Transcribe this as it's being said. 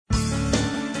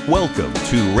Welcome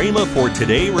to Rhema for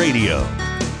Today Radio.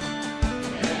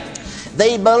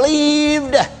 They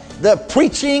believed the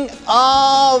preaching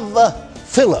of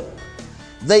Philip.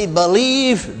 They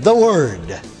believed the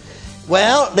Word.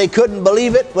 Well, they couldn't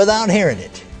believe it without hearing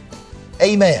it.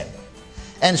 Amen.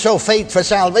 And so faith for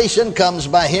salvation comes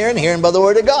by hearing, hearing by the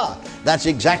Word of God. That's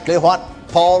exactly what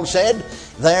Paul said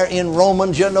there in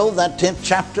Romans, you know, that 10th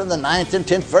chapter, the 9th and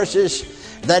 10th verses,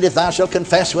 that if thou shalt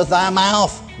confess with thy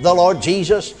mouth the Lord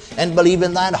Jesus, and believe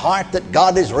in thine heart that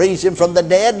God has raised him from the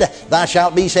dead, thou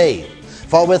shalt be saved.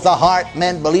 For with the heart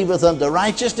man believeth unto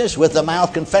righteousness, with the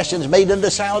mouth confession is made unto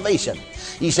salvation.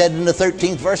 He said in the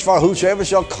 13th verse, for whosoever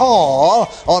shall call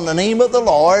on the name of the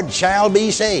Lord shall be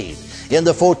saved. In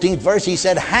the 14th verse he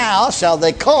said, how shall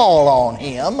they call on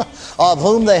him of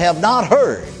whom they have not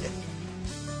heard?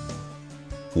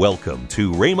 Welcome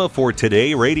to Rhema for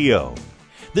Today Radio.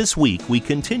 This week we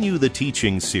continue the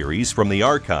teaching series from the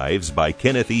archives by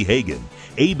Kenneth E. Hagin,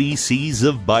 ABCs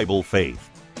of Bible Faith.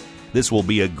 This will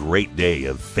be a great day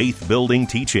of faith-building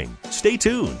teaching. Stay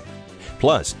tuned.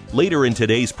 Plus, later in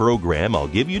today's program, I'll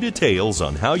give you details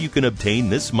on how you can obtain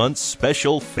this month's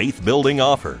special faith-building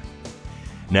offer.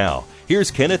 Now,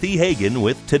 here's Kenneth E. Hagin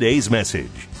with today's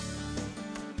message.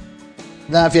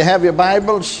 Now, if you have your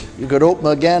Bibles, you could open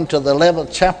again to the 11th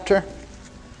chapter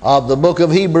of the book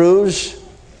of Hebrews.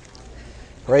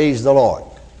 Praise the Lord.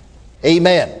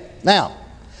 Amen. Now,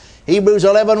 Hebrews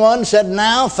 11:1 said,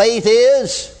 now faith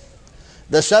is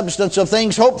the substance of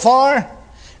things hoped for,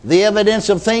 the evidence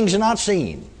of things not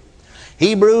seen.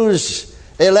 Hebrews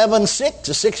 11:6,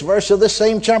 the 6th verse of this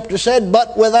same chapter said,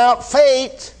 but without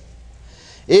faith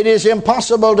it is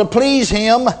impossible to please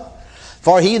him,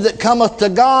 for he that cometh to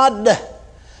God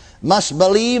must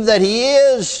believe that he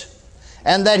is,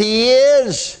 and that he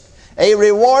is a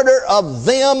rewarder of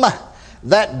them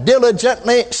that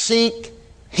diligently seek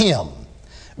him.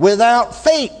 Without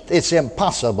faith it's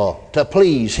impossible to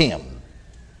please him.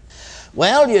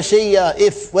 Well, you see,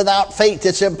 if without faith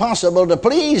it's impossible to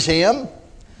please him,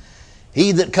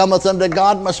 he that cometh unto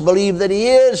God must believe that he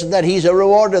is, and that he's a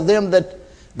rewarder of them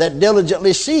that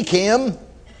diligently seek him.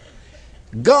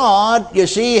 God, you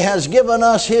see, has given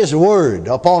us his word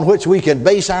upon which we can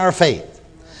base our faith.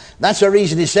 That's the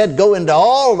reason he said, go into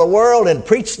all the world and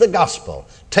preach the gospel.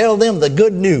 Tell them the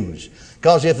good news.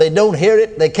 Because if they don't hear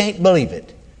it, they can't believe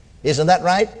it. Isn't that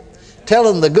right? Tell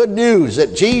them the good news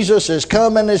that Jesus has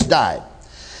come and has died.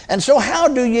 And so how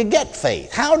do you get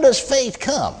faith? How does faith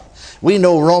come? We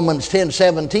know Romans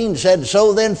 10:17 said,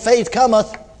 so then faith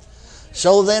cometh.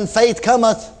 So then faith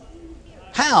cometh.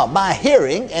 How? By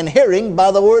hearing, and hearing by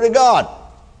the word of God.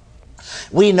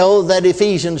 We know that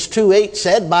Ephesians 2:8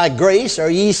 said, by grace are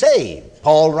ye saved.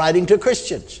 Paul writing to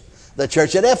Christians, the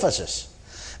church at Ephesus.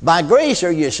 By grace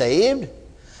are you saved,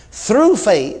 through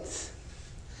faith,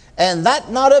 and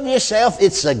that not of yourself,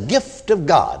 it's a gift of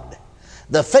God.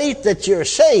 The faith that you're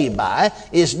saved by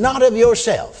is not of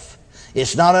yourself.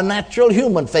 It's not a natural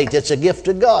human faith, it's a gift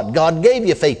of God. God gave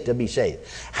you faith to be saved.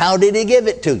 How did he give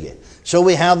it to you? So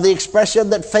we have the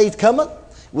expression that faith cometh.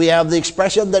 We have the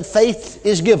expression that faith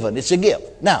is given. It's a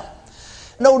gift. Now,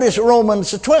 notice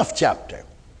Romans the 12th chapter.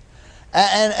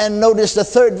 And notice the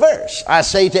 3rd verse. I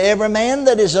say to every man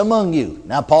that is among you.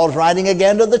 Now, Paul's writing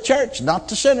again to the church, not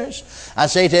to sinners. I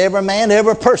say to every man,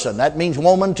 every person, that means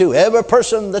woman too, every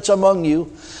person that's among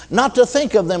you, not to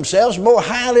think of themselves more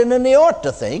highly than they ought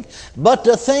to think, but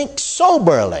to think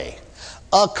soberly,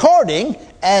 according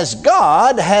as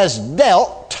God has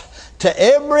dealt to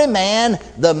every man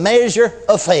the measure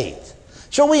of faith.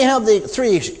 So we have the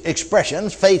 3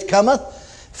 expressions. Faith cometh,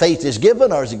 faith is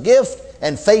given or is a gift,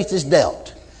 and faith is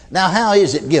dealt. Now, how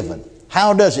is it given?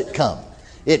 How does it come?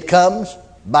 It comes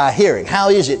by hearing. How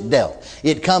is it dealt?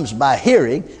 It comes by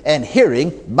hearing, and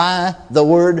hearing by the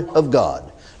word of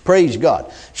God. Praise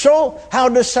God. So, how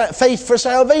does faith for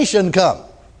salvation come?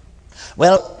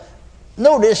 Well,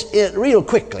 notice it real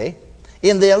quickly.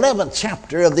 In the 11th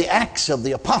chapter of the Acts of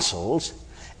the Apostles,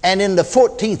 and in the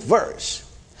 14th verse,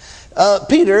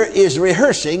 Peter is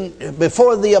rehearsing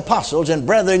before the apostles and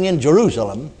brethren in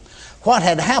Jerusalem what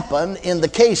had happened in the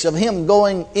case of him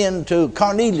going into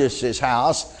Cornelius'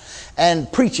 house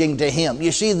and preaching to him.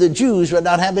 You see, the Jews would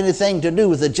not have anything to do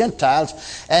with the Gentiles,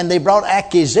 and they brought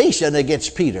accusation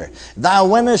against Peter. Thou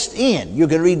wentest in, you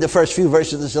can read the first few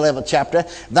verses of this 11th chapter,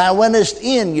 thou wentest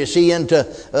in, you see, into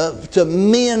to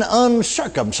men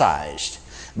uncircumcised.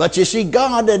 But you see,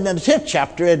 God in the 10th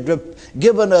chapter had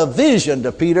given a vision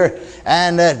to Peter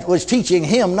and was teaching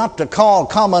him not to call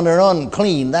common or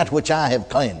unclean that which I have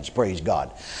cleansed, praise God.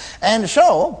 And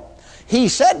so he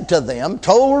said to them,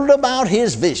 told about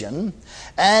his vision,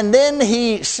 and then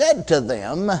he said to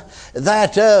them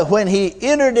that when he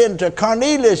entered into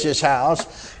Cornelius'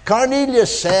 house,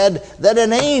 Cornelius said that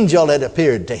an angel had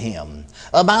appeared to him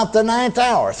about the 9th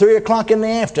hour, 3 o'clock in the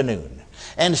afternoon,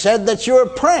 and said that your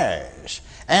prayers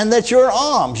and that your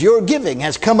alms, your giving,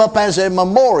 has come up as a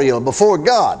memorial before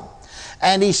God.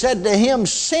 And he said to him,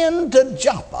 send to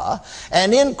Joppa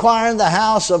and inquire in the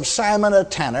house of Simon a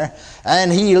tanner,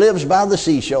 and he lives by the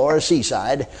seashore, or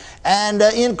seaside, and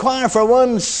inquire for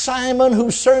one Simon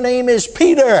whose surname is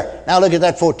Peter. Now look at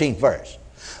that 14th verse.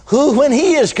 Who when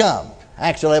he is come,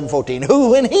 Acts 11:14,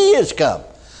 who when he is come,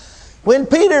 when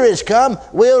Peter is come,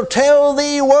 will tell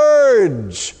thee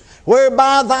words,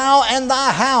 whereby thou and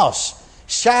thy house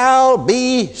shall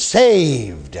be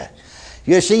saved.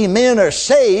 You see, men are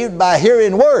saved by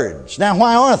hearing words. Now,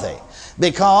 why are they?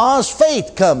 Because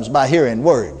faith comes by hearing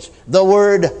words, the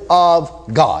Word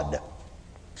of God.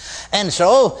 And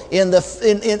so, in the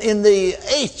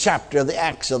 8th chapter of the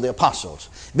Acts of the Apostles,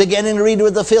 beginning to read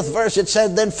with the 5th verse, it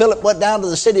said, then Philip went down to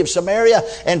the city of Samaria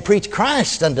and preached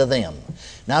Christ unto them.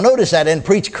 Now notice that, and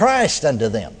preached Christ unto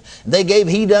them. They gave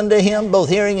heed unto him, both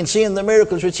hearing and seeing the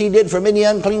miracles which he did. For many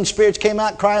unclean spirits came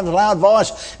out, crying with a loud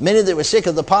voice. Many that were sick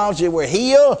of the palsy were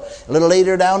healed. A little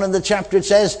later down in the chapter it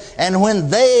says, and when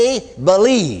they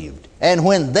believed, and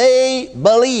when they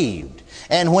believed,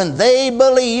 and when they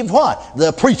believed what?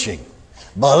 The preaching.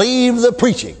 Believe the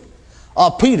preaching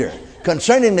of Peter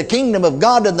concerning the kingdom of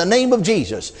God in the name of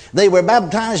Jesus. They were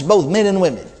baptized, both men and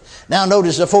women. Now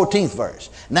notice the 14th verse.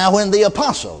 Now when the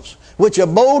apostles, which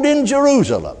abode in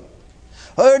Jerusalem,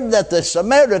 heard that the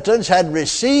Samaritans had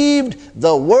received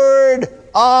the word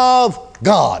of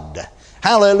God.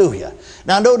 Hallelujah.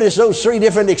 Now notice those 3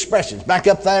 different expressions. Back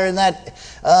up there in that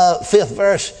 5th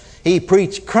verse, he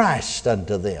preached Christ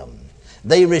unto them.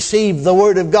 They received the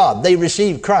word of God. They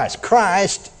received Christ.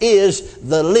 Christ is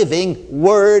the living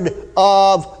word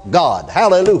of God.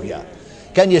 Hallelujah.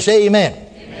 Can you say amen?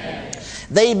 Amen.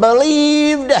 They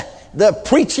believed the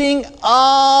preaching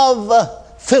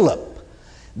of Philip.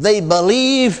 They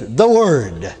believed the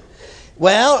word.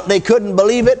 Well, they couldn't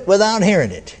believe it without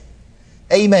hearing it.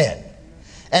 Amen.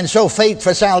 And so faith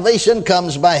for salvation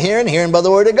comes by hearing, hearing by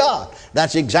the word of God.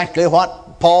 That's exactly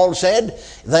what Paul said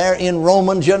there in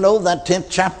Romans, you know, that 10th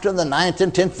chapter, the 9th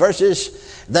and 10th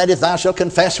verses, that if thou shalt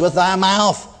confess with thy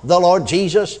mouth the Lord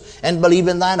Jesus, and believe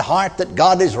in thine heart that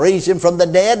God has raised him from the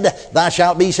dead, thou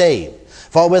shalt be saved.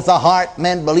 For with the heart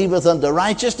man believeth unto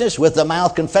righteousness, with the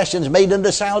mouth confession is made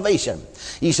unto salvation.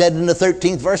 He said in the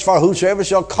 13th verse, for whosoever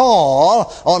shall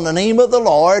call on the name of the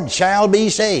Lord shall be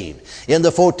saved. In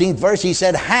the 14th verse he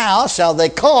said, how shall they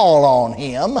call on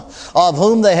him of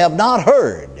whom they have not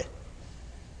heard?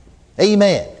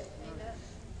 Amen.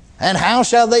 And how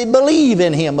shall they believe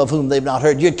in him of whom they've not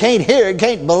heard? You can't hear, you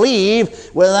can't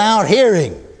believe without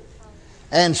hearing.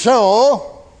 And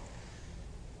so,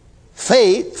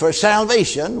 faith for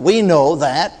salvation, we know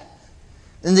that,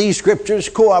 and these scriptures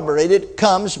corroborated,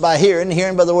 comes by hearing,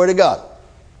 hearing by the word of God.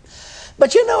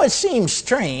 But you know, it seems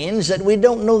strange that we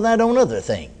don't know that on other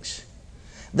things.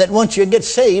 That once you get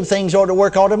saved, things ought to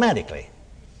work automatically.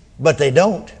 But they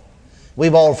don't.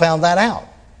 We've all found that out.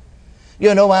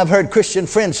 You know, I've heard Christian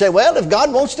friends say, well, if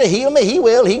God wants to heal me, he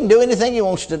will. He can do anything he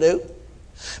wants to do.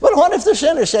 But what if the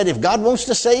sinner said, if God wants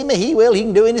to save me, he will. He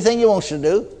can do anything he wants to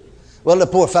do. Well, the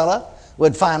poor fella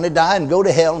would finally die and go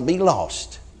to hell and be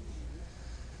lost.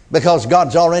 Because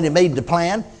God's already made the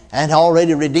plan and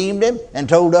already redeemed him and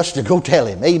told us to go tell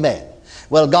him. Amen.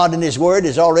 Well, God in his word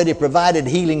has already provided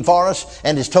healing for us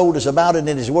and has told us about it,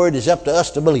 and his word is up to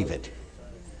us to believe it.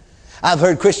 I've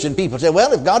heard Christian people say,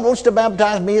 well, if God wants to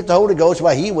baptize me with the Holy Ghost,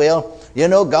 why he will. You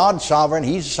know, God's sovereign.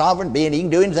 He's a sovereign being. He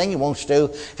can do anything he wants to.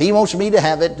 If he wants me to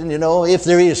have it, and you know, if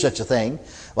there is such a thing,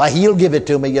 why he'll give it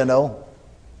to me, you know.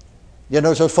 You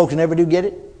know, those folks never do get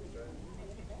it.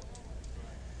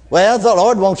 Well, if the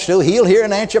Lord wants to, he'll hear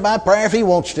and answer my prayer if he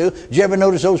wants to. Did you ever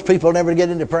notice those people never get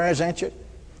into prayers answered?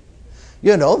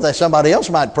 You know, that somebody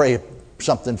else might pray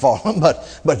something for them,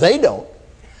 but they don't.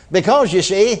 Because, you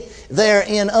see, they're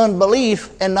in unbelief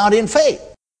and not in faith.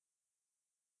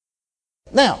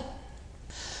 Now,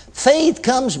 faith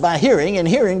comes by hearing, and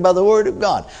hearing by the word of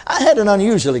God. I had an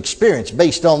unusual experience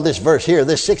based on this verse here,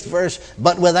 this 6th verse.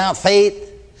 But without faith,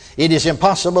 it is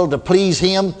impossible to please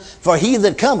him. For he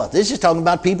that cometh, this is talking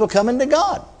about people coming to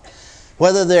God.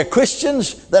 Whether they're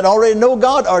Christians that already know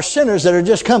God or sinners that are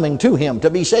just coming to him to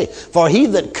be saved. For he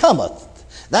that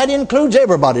cometh, that includes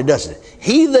everybody, doesn't it?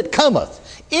 He that cometh.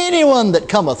 Anyone that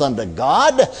cometh unto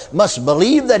God must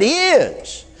believe that he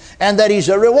is, and that he's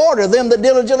a rewarder of them that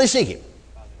diligently seek him.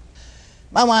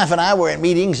 My wife and I were in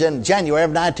meetings in January of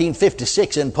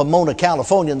 1956 in Pomona,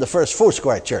 California, in the First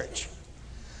Foursquare Church,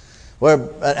 where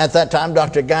at that time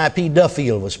Dr. Guy P.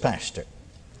 Duffield was pastor.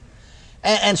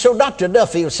 And so Dr.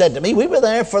 Duffield said to me, we were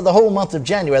there for the whole month of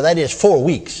January, that is 4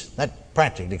 weeks. That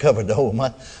practically covered the whole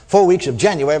month. 4 weeks of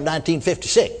January of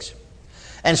 1956.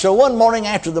 And so one morning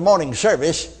after the morning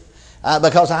service,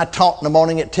 because I taught in the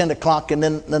morning at 10 o'clock and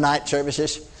then the night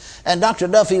services, and Dr.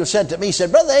 Duffield said to me, he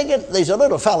said, Brother Hagin, there's a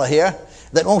little fella here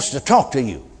that wants to talk to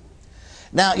you.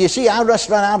 Now, you see, I rushed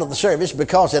right out of the service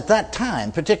because at that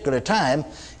time, particular time,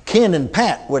 Ken and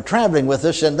Pat were traveling with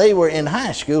us, and they were in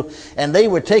high school, and they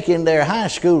were taking their high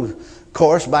school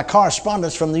course by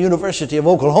correspondence from the University of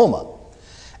Oklahoma.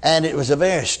 And it was a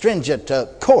very stringent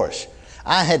course.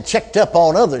 I had checked up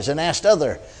on others and asked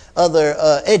other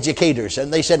educators,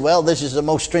 and they said, well, this is the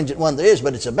most stringent one there is,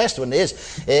 but it's the best one there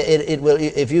is. It will,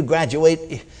 if you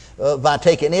graduate by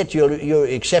taking it, you're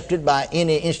accepted by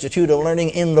any institute of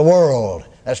learning in the world.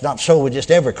 That's not so with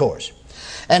just every course.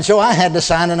 And so I had to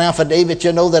sign an affidavit,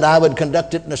 that I would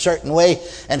conduct it in a certain way.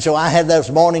 And so I had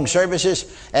those morning services,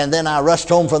 and then I rushed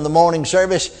home from the morning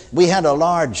service. We had a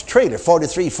large trailer,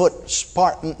 43-foot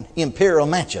Spartan Imperial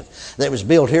Mansion that was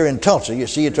built here in Tulsa. You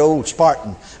see, it's an old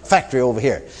Spartan factory over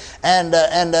here. And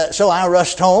so I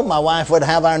rushed home. My wife would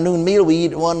have our noon meal. We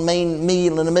eat one main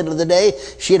meal in the middle of the day.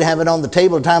 She'd have it on the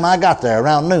table the time I got there,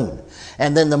 around noon.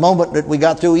 And then the moment that we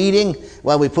got through eating,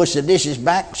 we pushed the dishes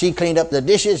back. She cleaned up the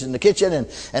dishes in the kitchen,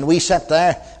 and we sat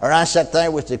there, or I sat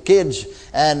there with the kids,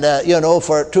 and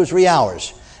for 2 or 3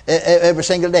 hours every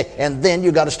single day. And then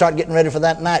you got to start getting ready for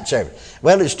that night service.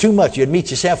 Well, it's too much. You'd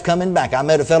meet yourself coming back. I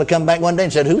met a fellow come back one day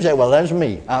and said, "Who's that?" "Well, that's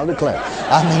me, I'll declare."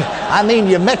 I mean,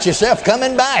 you met yourself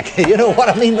coming back. You know what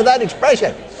I mean by that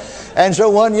expression. And so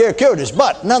 1 year cured us.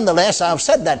 But nonetheless, I've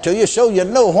said that to you so you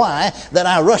know why that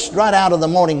I rushed right out of the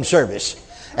morning service.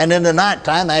 And in the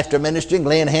nighttime, after ministering,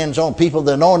 laying hands on people,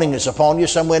 the anointing is upon you.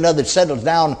 Some way or another it settles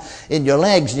down in your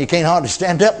legs, and you can't hardly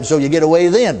stand up, and so you get away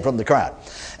then from the crowd.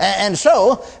 And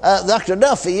so Dr.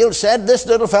 Duffield said, this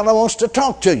little fellow wants to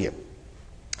talk to you.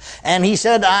 And he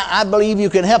said, I believe you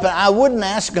can help. I wouldn't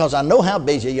ask because I know how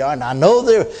busy you are, and I know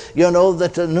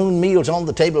that the noon meal's on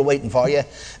the table waiting for you,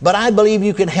 but I believe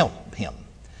you can help him.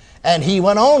 And he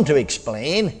went on to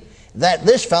explain that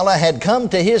this fellow had come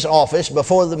to his office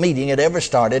before the meeting had ever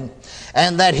started,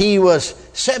 and that he was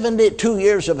 72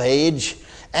 years of age,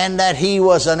 and that he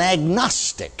was an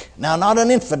agnostic. Now, not an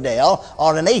infidel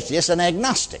or an atheist, an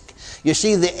agnostic. You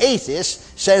see, the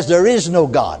atheist says there is no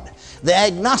God. The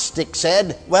agnostic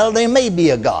said, well, there may be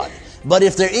a God, but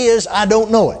if there is, I don't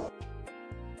know it.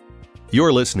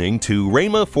 You're listening to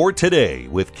Rhema for Today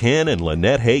with Ken and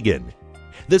Lynette Hagin.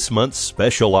 This month's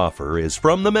special offer is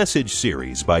from the Message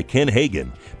Series by Ken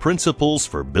Hagin, Principles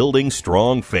for Building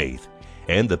Strong Faith,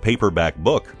 and the paperback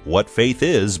book, What Faith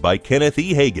Is by Kenneth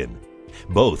E. Hagin.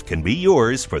 Both can be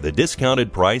yours for the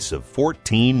discounted price of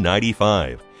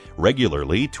 $14.95,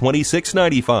 regularly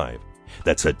 $26.95.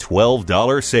 That's a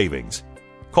 $12 savings.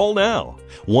 Call now,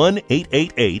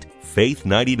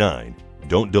 1-888-FAITH-99.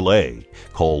 Don't delay.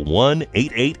 Call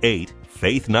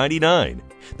 1-888-FAITH-99.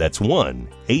 That's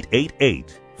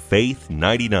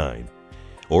 1-888-FAITH-99.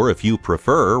 Or if you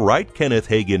prefer, write Kenneth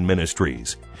Hagin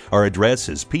Ministries. Our address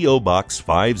is P.O. Box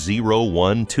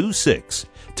 50126,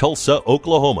 Tulsa,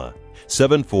 Oklahoma,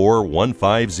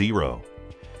 74150.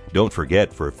 Don't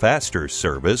forget, for faster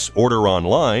service, order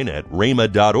online at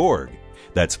rhema.org.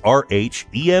 That's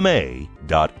RHEMA.org.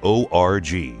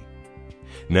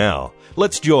 Now,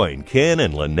 let's join Ken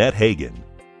and Lynette Hagin.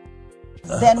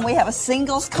 Then we have a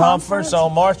singles conference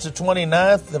on March the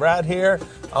 29th, right here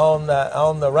on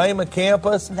the Rhema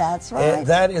campus. That's right. And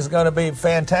that is going to be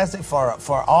fantastic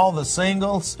for all the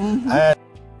singles. Mm-hmm.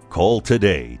 Call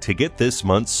today to get this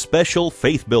month's special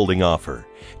faith-building offer,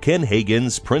 Ken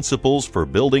Hagin's Principles for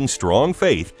Building Strong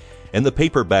Faith, and the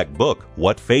paperback book,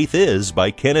 What Faith Is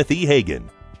by Kenneth E. Hagin.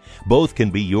 Both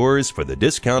can be yours for the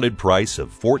discounted price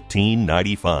of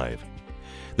 $14.95.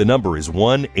 The number is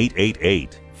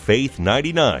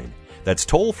 1-888-FAITH-99. That's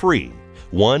toll free,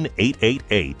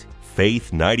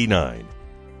 1-888-FAITH-99.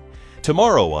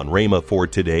 Tomorrow on Rhema for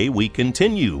Today, we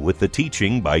continue with the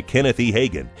teaching by Kenneth E.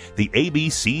 Hagin, The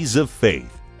ABCs of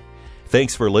Faith.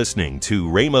 Thanks for listening to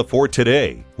Rhema for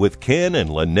Today with Ken and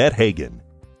Lynette Hagin.